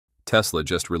Tesla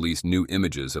just released new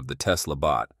images of the Tesla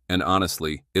bot, and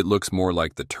honestly, it looks more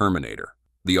like the Terminator.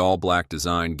 The all-black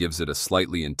design gives it a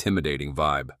slightly intimidating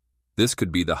vibe. This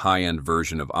could be the high-end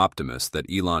version of Optimus that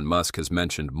Elon Musk has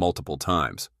mentioned multiple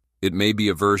times. It may be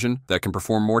a version that can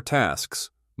perform more tasks,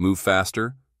 move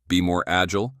faster, be more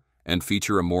agile, and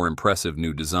feature a more impressive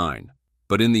new design.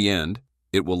 But in the end,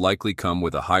 it will likely come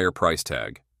with a higher price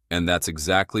tag, and that's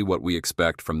exactly what we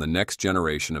expect from the next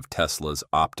generation of Tesla's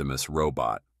Optimus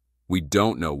robot. We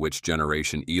don't know which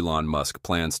generation Elon Musk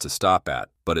plans to stop at,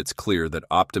 but it's clear that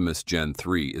Optimus Gen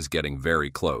 3 is getting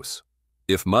very close.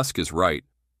 If Musk is right,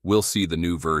 we'll see the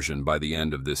new version by the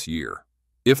end of this year.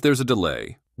 If there's a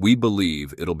delay, we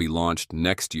believe it'll be launched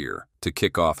next year to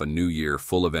kick off a new year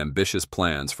full of ambitious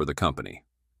plans for the company.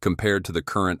 Compared to the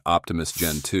current Optimus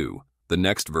Gen 2, the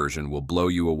next version will blow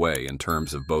you away in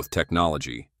terms of both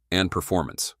technology and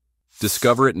performance.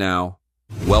 Discover it now.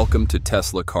 Welcome to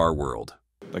Tesla Car World.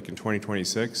 Like in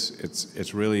 2026,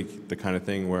 it's really the kind of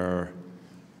thing where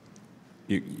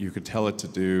you could tell it to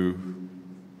do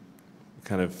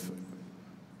kind of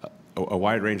a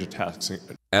wide range of tasks.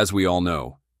 As we all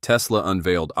know, Tesla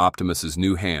unveiled Optimus's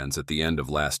new hands at the end of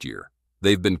last year.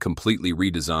 They've been completely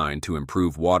redesigned to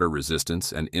improve water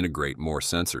resistance and integrate more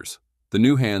sensors. The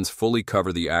new hands fully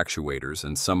cover the actuators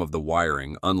and some of the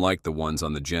wiring, unlike the ones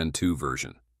on the Gen 2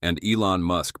 version. And Elon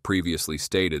Musk previously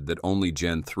stated that only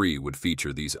Gen 3 would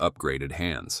feature these upgraded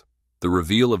hands. The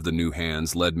reveal of the new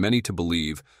hands led many to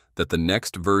believe that the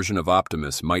next version of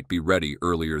Optimus might be ready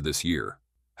earlier this year.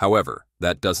 However,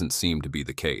 that doesn't seem to be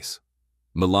the case.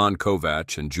 Milan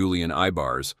Kovac and Julian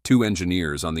Ibars, two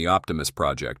engineers on the Optimus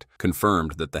project,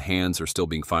 confirmed that the hands are still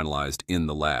being finalized in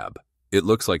the lab. It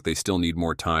looks like they still need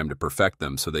more time to perfect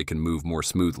them so they can move more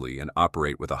smoothly and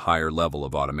operate with a higher level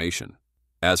of automation.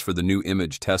 As for the new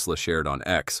image Tesla shared on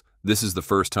X, this is the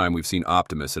first time we've seen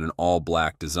Optimus in an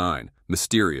all-black design,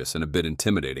 mysterious and a bit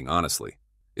intimidating, honestly.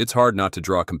 It's hard not to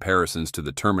draw comparisons to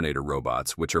the Terminator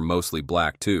robots, which are mostly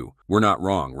black too. We're not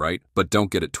wrong, right? But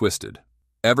don't get it twisted.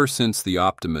 Ever since the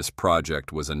Optimus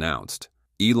project was announced,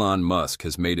 Elon Musk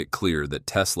has made it clear that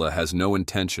Tesla has no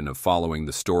intention of following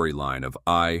the storyline of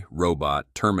I, Robot,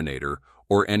 Terminator,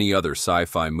 or any other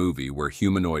sci-fi movie where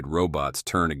humanoid robots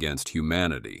turn against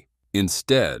humanity.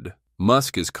 Instead,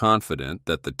 Musk is confident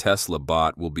that the Tesla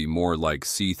bot will be more like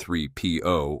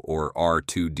C-3PO or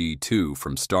R2-D2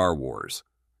 from Star Wars,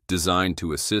 designed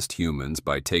to assist humans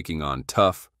by taking on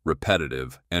tough,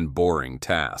 repetitive, and boring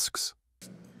tasks.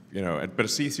 But a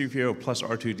C-3PO plus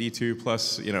R2-D2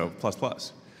 plus,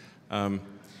 plus.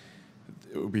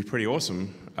 It would be pretty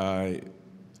awesome. I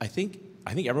think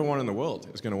everyone in the world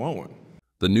is going to want one.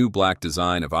 The new black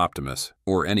design of Optimus,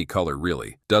 or any color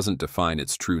really, doesn't define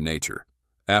its true nature.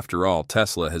 After all,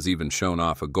 Tesla has even shown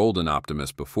off a golden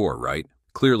Optimus before, right?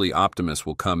 Clearly, Optimus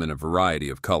will come in a variety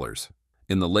of colors.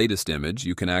 In the latest image,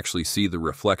 you can actually see the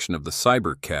reflection of the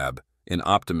Cybercab in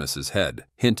Optimus's head,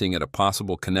 hinting at a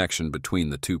possible connection between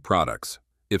the two products.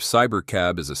 If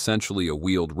Cybercab is essentially a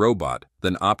wheeled robot,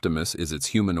 then Optimus is its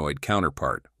humanoid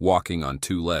counterpart, walking on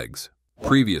two legs.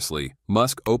 Previously,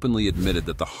 Musk openly admitted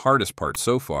that the hardest part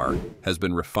so far has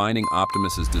been refining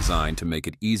Optimus's design to make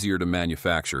it easier to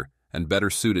manufacture and better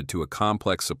suited to a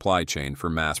complex supply chain for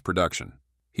mass production.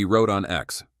 He wrote on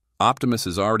X, "Optimus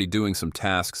is already doing some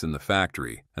tasks in the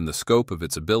factory, and the scope of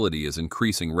its ability is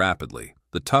increasing rapidly.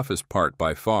 The toughest part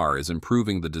by far is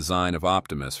improving the design of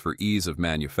Optimus for ease of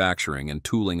manufacturing and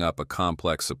tooling up a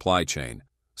complex supply chain,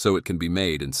 so it can be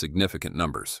made in significant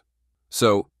numbers."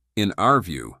 So, in our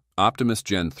view, Optimus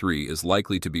Gen 3 is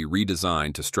likely to be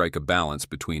redesigned to strike a balance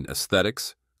between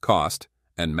aesthetics, cost,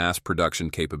 and mass production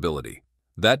capability.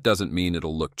 That doesn't mean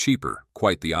it'll look cheaper,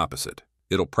 quite the opposite.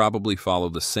 It'll probably follow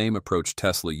the same approach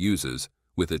Tesla uses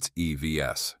with its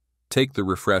EVS. Take the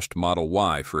refreshed Model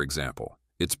Y, for example.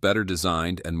 It's better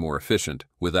designed and more efficient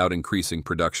without increasing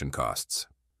production costs.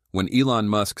 When Elon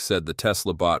Musk said the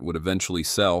Tesla bot would eventually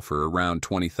sell for around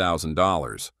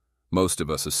 $20,000, most of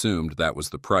us assumed that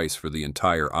was the price for the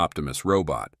entire Optimus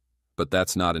robot, but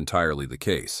that's not entirely the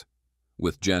case.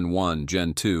 With Gen 1,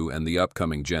 Gen 2, and the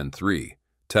upcoming Gen 3,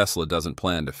 Tesla doesn't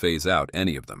plan to phase out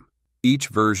any of them. Each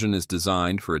version is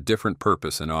designed for a different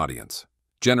purpose and audience.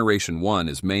 Generation 1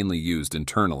 is mainly used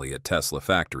internally at Tesla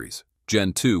factories.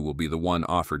 Gen 2 will be the one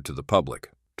offered to the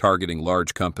public, targeting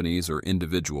large companies or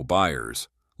individual buyers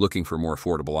looking for a more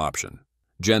affordable option.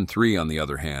 Gen 3, on the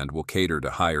other hand, will cater to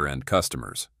higher-end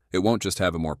customers. It won't just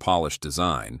have a more polished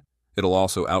design, it'll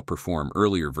also outperform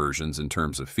earlier versions in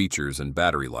terms of features and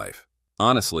battery life.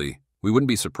 Honestly, we wouldn't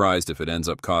be surprised if it ends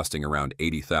up costing around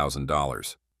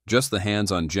 $80,000. Just the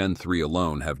hands on Gen 3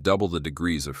 alone have double the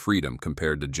degrees of freedom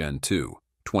compared to Gen 2,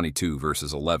 22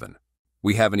 versus 11.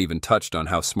 We haven't even touched on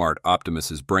how smart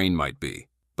Optimus's brain might be,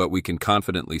 but we can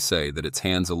confidently say that its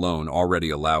hands alone already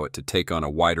allow it to take on a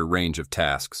wider range of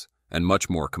tasks, and much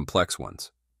more complex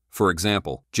ones. For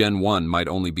example, Gen 1 might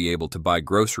only be able to buy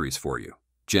groceries for you.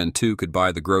 Gen 2 could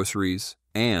buy the groceries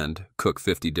and cook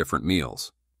 50 different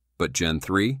meals. But Gen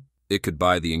 3? It could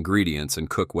buy the ingredients and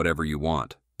cook whatever you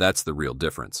want. That's the real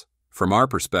difference. From our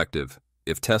perspective,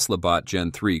 if Tesla bot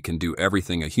Gen 3 can do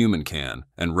everything a human can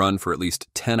and run for at least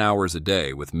 10 hours a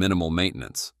day with minimal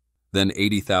maintenance, then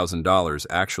 $80,000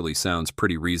 actually sounds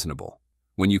pretty reasonable.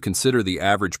 When you consider the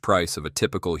average price of a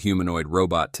typical humanoid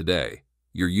robot today,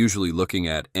 you're usually looking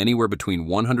at anywhere between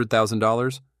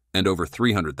 $100,000 and over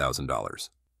 $300,000.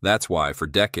 That's why, for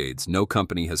decades, no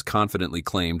company has confidently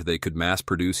claimed they could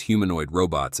mass-produce humanoid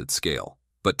robots at scale.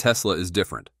 But Tesla is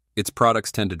different. Its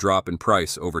products tend to drop in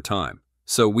price over time.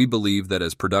 So we believe that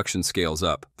as production scales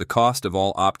up, the cost of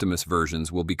all Optimus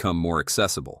versions will become more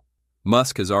accessible.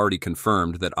 Musk has already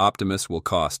confirmed that Optimus will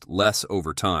cost less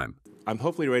over time. I'm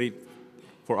hopefully ready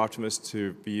for Optimus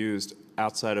to be used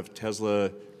outside of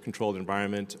Tesla-controlled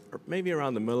environment, or maybe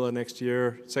around the middle of next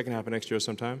year, second half of next year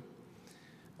sometime.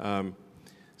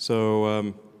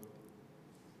 So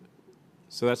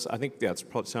that's, I think, yeah,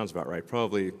 sounds about right.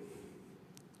 Probably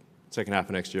second half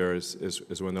of next year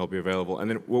is when they'll be available. And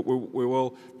then we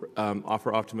will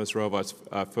offer Optimus robots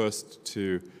first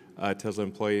to Tesla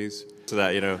employees, so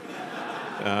that, you know,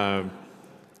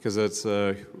 because it's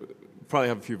probably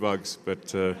have a few bugs,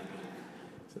 but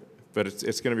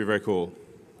it's going to be very cool.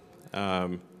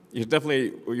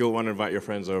 You'll want to invite your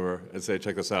friends over and say,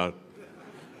 check this out.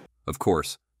 Of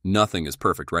course, nothing is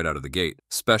perfect right out of the gate,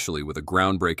 especially with a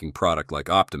groundbreaking product like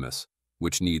Optimus,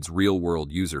 which needs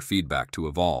real-world user feedback to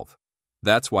evolve.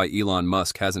 That's why Elon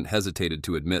Musk hasn't hesitated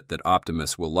to admit that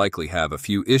Optimus will likely have a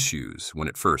few issues when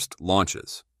it first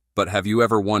launches. But have you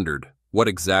ever wondered, what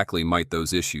exactly might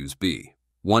those issues be?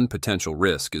 One potential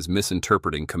risk is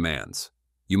misinterpreting commands.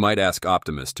 You might ask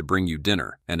Optimus to bring you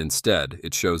dinner, and instead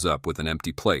it shows up with an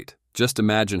empty plate. Just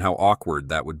imagine how awkward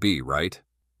that would be, right?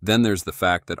 Then there's the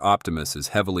fact that Optimus is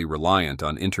heavily reliant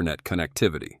on internet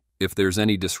connectivity. If there's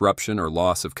any disruption or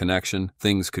loss of connection,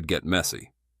 things could get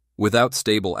messy. Without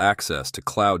stable access to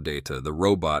cloud data, the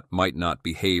robot might not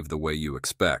behave the way you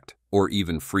expect, or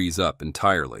even freeze up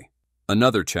entirely.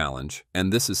 Another challenge,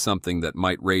 and this is something that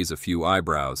might raise a few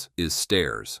eyebrows, is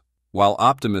stairs. While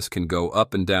Optimus can go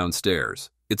up and down stairs,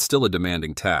 it's still a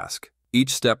demanding task.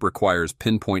 Each step requires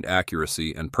pinpoint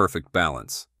accuracy and perfect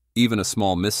balance. Even a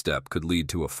small misstep could lead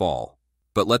to a fall.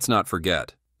 But let's not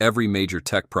forget, every major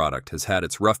tech product has had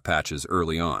its rough patches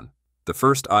early on. The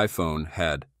first iPhone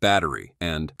had battery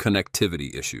and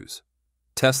connectivity issues.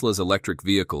 Tesla's electric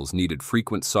vehicles needed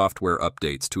frequent software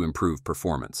updates to improve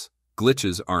performance.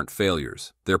 Glitches aren't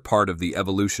failures, they're part of the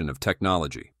evolution of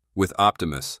technology. With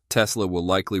Optimus, Tesla will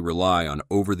likely rely on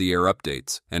over-the-air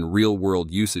updates and real-world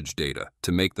usage data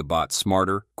to make the bot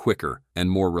smarter, quicker,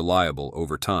 and more reliable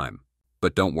over time.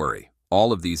 But don't worry,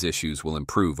 all of these issues will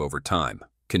improve over time.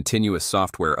 Continuous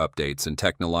software updates and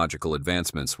technological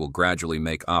advancements will gradually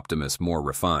make Optimus more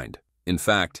refined. In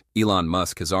fact, Elon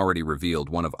Musk has already revealed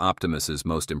one of Optimus's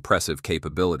most impressive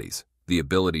capabilities, the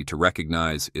ability to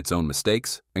recognize its own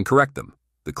mistakes and correct them.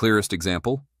 The clearest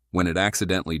example? When it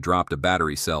accidentally dropped a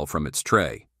battery cell from its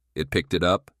tray, it picked it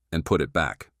up and put it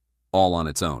back, all on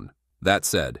its own. That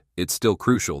said, it's still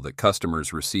crucial that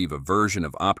customers receive a version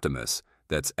of Optimus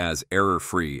that's as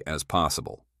error-free as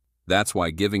possible. That's why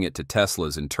giving it to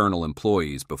Tesla's internal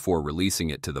employees before releasing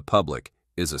it to the public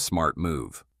is a smart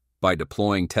move. By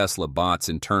deploying Tesla bots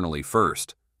internally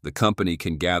first, the company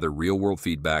can gather real-world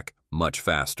feedback much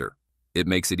faster. It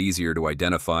makes it easier to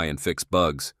identify and fix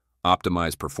bugs,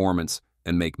 optimize performance,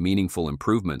 and make meaningful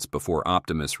improvements before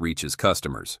Optimus reaches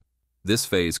customers. This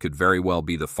phase could very well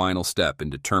be the final step in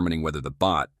determining whether the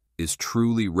bot is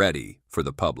truly ready for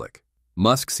the public.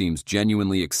 Musk seems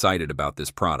genuinely excited about this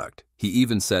product. He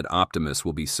even said Optimus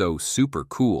will be so super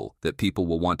cool that people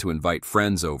will want to invite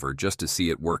friends over just to see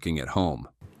it working at home.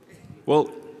 Well,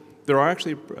 there are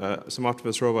actually some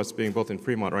Optimus robots being built in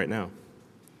Fremont right now.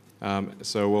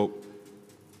 So we'll... Not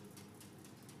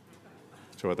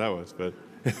sure what that was, but...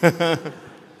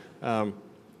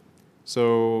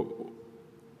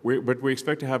 But we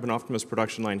expect to have an Optimus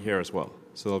production line here as well.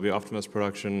 So there'll be Optimus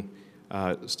production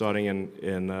starting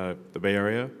in the Bay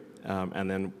Area, and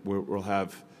then we'll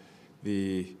have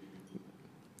the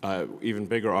even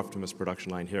bigger Optimus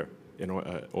production line here in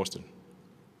Austin.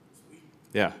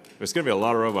 Yeah, there's going to be a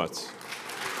lot of robots.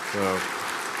 So,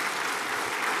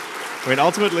 I mean,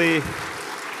 ultimately,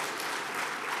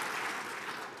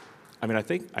 I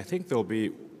think there'll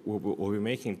be we'll be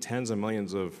making tens of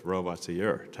millions of robots a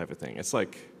year type of thing. It's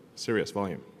like serious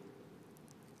volume.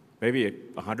 Maybe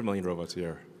 100 million robots a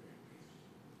year.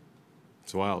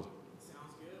 It's wild.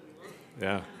 Sounds good.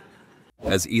 Yeah.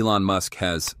 As Elon Musk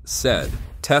has said,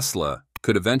 Tesla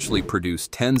could eventually produce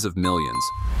tens of millions,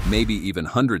 maybe even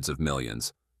hundreds of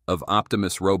millions, of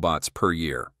Optimus robots per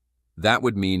year. That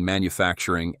would mean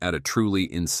manufacturing at a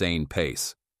truly insane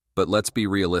pace. But let's be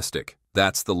realistic,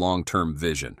 that's the long-term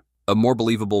vision. A more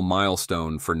believable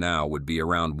milestone for now would be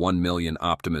around 1 million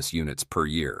Optimus units per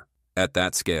year. At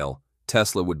that scale,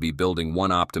 Tesla would be building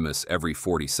one Optimus every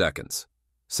 40 seconds.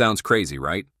 Sounds crazy,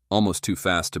 right? Almost too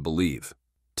fast to believe.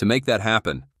 To make that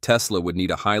happen, Tesla would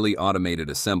need a highly automated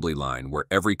assembly line where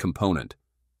every component,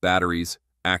 batteries,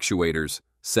 actuators,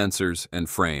 sensors, and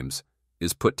frames,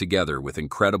 is put together with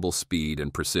incredible speed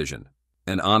and precision.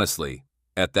 And honestly,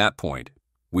 at that point,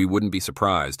 we wouldn't be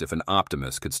surprised if an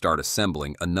Optimus could start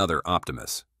assembling another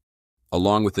Optimus.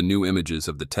 Along with the new images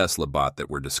of the Tesla bot that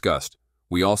were discussed,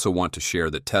 we also want to share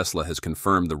that Tesla has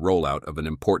confirmed the rollout of an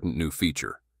important new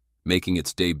feature, making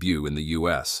its debut in the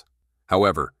US.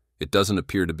 However, it doesn't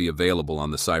appear to be available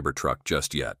on the Cybertruck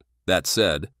just yet. That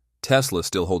said, Tesla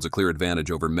still holds a clear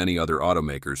advantage over many other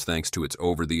automakers thanks to its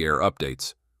over-the-air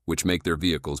updates, which make their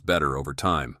vehicles better over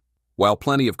time. While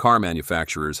plenty of car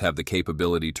manufacturers have the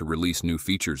capability to release new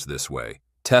features this way,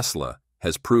 Tesla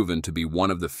has proven to be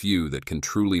one of the few that can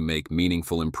truly make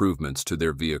meaningful improvements to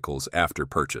their vehicles after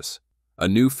purchase. A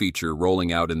new feature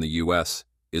rolling out in the US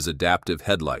is adaptive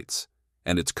headlights,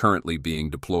 and it's currently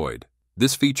being deployed.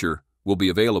 This feature will be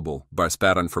available by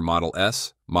Spadan for Model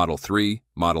S, Model 3,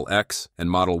 Model X,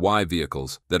 and Model Y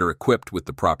vehicles that are equipped with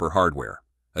the proper hardware.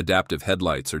 Adaptive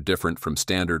headlights are different from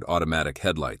standard automatic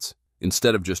headlights.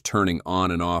 Instead of just turning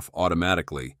on and off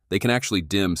automatically, they can actually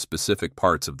dim specific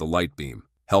parts of the light beam,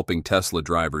 helping Tesla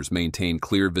drivers maintain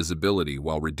clear visibility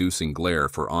while reducing glare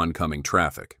for oncoming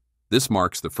traffic. This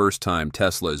marks the first time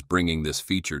Tesla is bringing this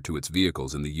feature to its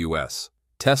vehicles in the US.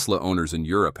 Tesla owners in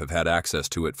Europe have had access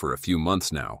to it for a few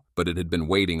months now, but it had been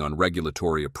waiting on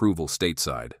regulatory approval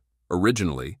stateside.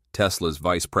 Originally, Tesla's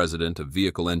Vice President of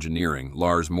Vehicle Engineering,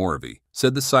 Lars Moravy,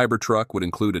 said the Cybertruck would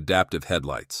include adaptive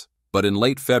headlights. But in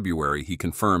late February, he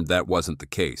confirmed that wasn't the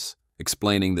case,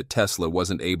 explaining that Tesla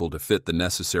wasn't able to fit the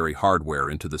necessary hardware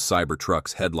into the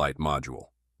Cybertruck's headlight module.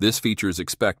 This feature is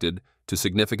expected to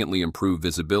significantly improve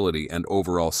visibility and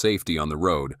overall safety on the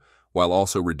road, while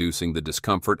also reducing the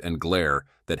discomfort and glare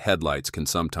that headlights can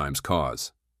sometimes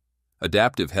cause.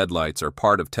 Adaptive headlights are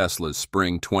part of Tesla's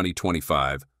Spring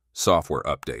 2025 software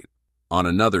update. On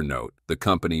another note, the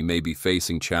company may be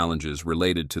facing challenges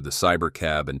related to the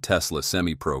Cybercab and Tesla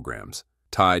Semi programs,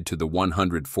 tied to the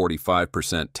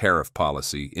 145% tariff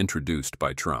policy introduced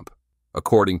by Trump.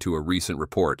 According to a recent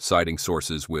report citing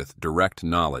sources with direct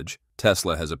knowledge,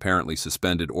 Tesla has apparently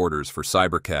suspended orders for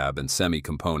Cybercab and Semi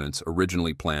components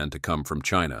originally planned to come from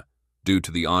China, due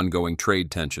to the ongoing trade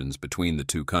tensions between the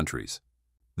two countries.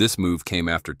 This move came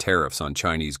after tariffs on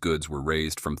Chinese goods were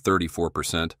raised from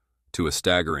 34% to a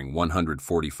staggering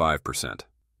 145%.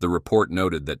 The report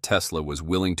noted that Tesla was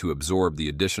willing to absorb the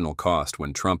additional cost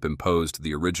when Trump imposed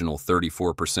the original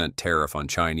 34% tariff on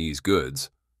Chinese goods,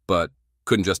 but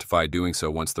couldn't justify doing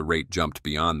so once the rate jumped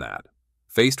beyond that.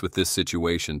 Faced with this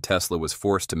situation, Tesla was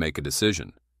forced to make a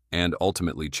decision, and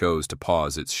ultimately chose to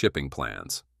pause its shipping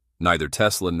plans. Neither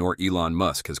Tesla nor Elon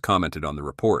Musk has commented on the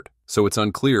report, so it's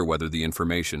unclear whether the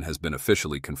information has been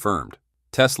officially confirmed.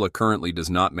 Tesla currently does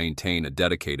not maintain a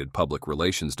dedicated public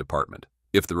relations department.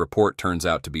 If the report turns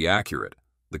out to be accurate,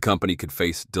 the company could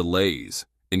face delays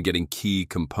in getting key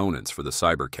components for the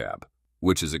Cybercab,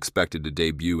 which is expected to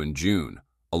debut in June,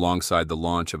 alongside the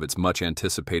launch of its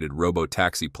much-anticipated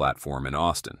robo-taxi platform in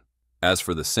Austin. As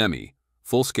for the Semi,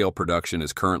 full-scale production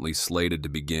is currently slated to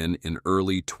begin in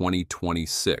early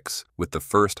 2026, with the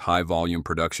first high-volume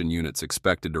production units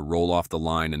expected to roll off the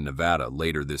line in Nevada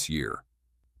later this year.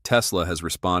 Tesla has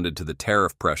responded to the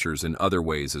tariff pressures in other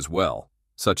ways as well,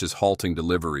 such as halting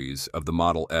deliveries of the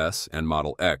Model S and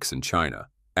Model X in China,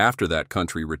 after that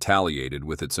country retaliated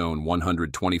with its own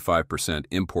 125%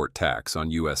 import tax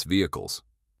on U.S. vehicles.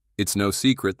 It's no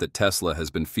secret that Tesla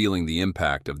has been feeling the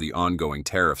impact of the ongoing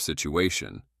tariff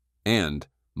situation, and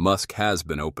Musk has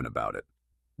been open about it.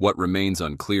 What remains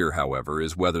unclear, however,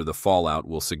 is whether the fallout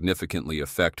will significantly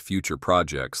affect future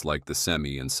projects like the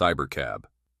Semi and Cybercab.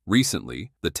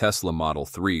 Recently, the Tesla Model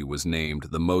 3 was named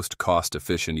the most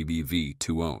cost-efficient EV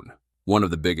to own. One of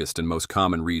the biggest and most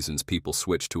common reasons people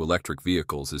switch to electric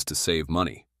vehicles is to save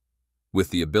money.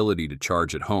 With the ability to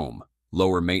charge at home,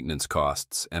 lower maintenance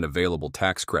costs, and available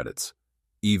tax credits,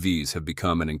 EVs have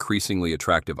become an increasingly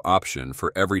attractive option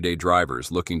for everyday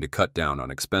drivers looking to cut down on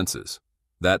expenses.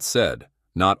 That said,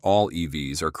 not all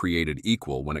EVs are created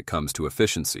equal when it comes to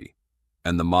efficiency,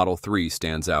 and the Model 3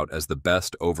 stands out as the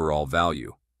best overall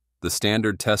value. The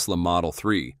standard Tesla Model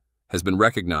 3 has been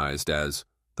recognized as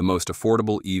the most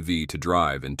affordable EV to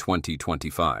drive in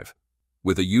 2025.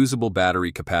 With a usable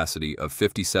battery capacity of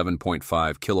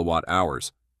 57.5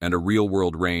 kilowatt-hours and a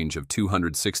real-world range of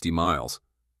 260 miles,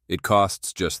 it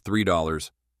costs just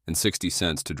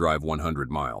 $3.60 to drive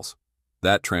 100 miles.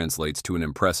 That translates to an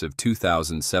impressive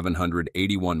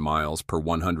 2,781 miles per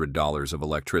 $100 of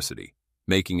electricity,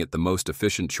 making it the most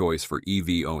efficient choice for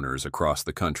EV owners across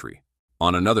the country.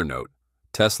 On another note,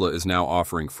 Tesla is now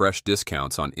offering fresh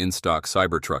discounts on in-stock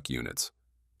Cybertruck units,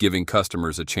 giving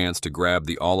customers a chance to grab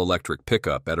the all-electric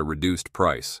pickup at a reduced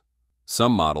price.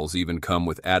 Some models even come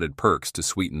with added perks to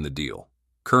sweeten the deal.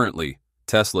 Currently,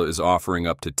 Tesla is offering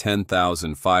up to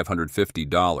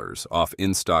 $10,550 off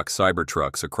in-stock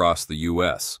Cybertrucks across the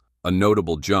U.S., a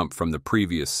notable jump from the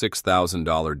previous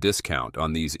 $6,000 discount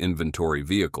on these inventory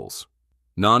vehicles.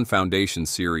 Non-Foundation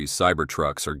Series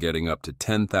Cybertrucks are getting up to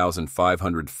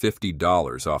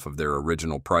 $10,550 off of their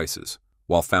original prices,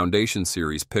 while Foundation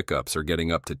Series pickups are getting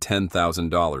up to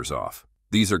 $10,000 off.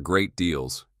 These are great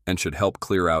deals and should help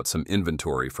clear out some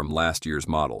inventory from last year's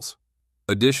models.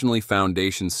 Additionally,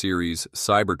 Foundation Series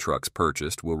Cybertrucks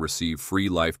purchased will receive free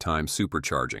lifetime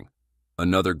supercharging,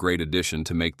 another great addition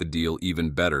to make the deal even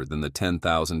better than the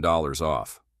 $10,000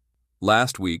 off.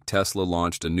 Last week, Tesla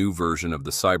launched a new version of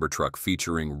the Cybertruck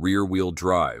featuring rear-wheel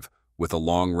drive with a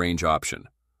long-range option,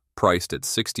 priced at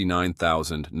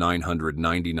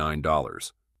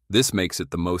 $69,999. This makes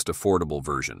it the most affordable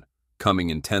version, coming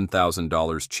in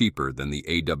 $10,000 cheaper than the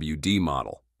AWD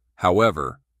model.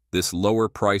 However, this lower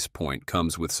price point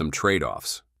comes with some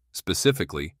trade-offs.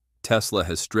 Specifically, Tesla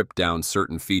has stripped down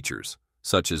certain features,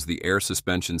 such as the air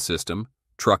suspension system,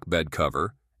 truck bed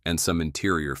cover, and some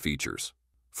interior features.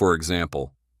 For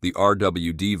example, the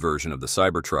RWD version of the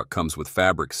Cybertruck comes with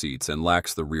fabric seats and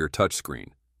lacks the rear touchscreen,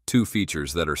 two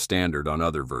features that are standard on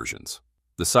other versions.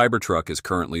 The Cybertruck is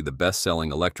currently the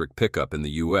best-selling electric pickup in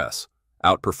the U.S.,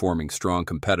 outperforming strong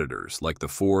competitors like the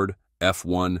Ford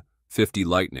F-150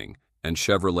 Lightning and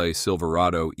Chevrolet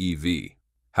Silverado EV.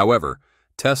 However,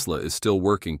 Tesla is still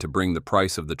working to bring the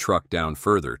price of the truck down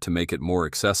further to make it more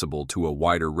accessible to a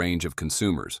wider range of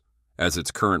consumers, as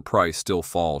its current price still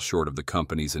falls short of the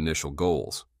company's initial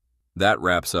goals. That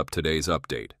wraps up today's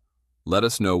update. Let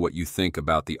us know what you think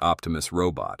about the Optimus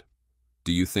robot.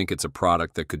 Do you think it's a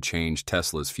product that could change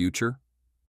Tesla's future?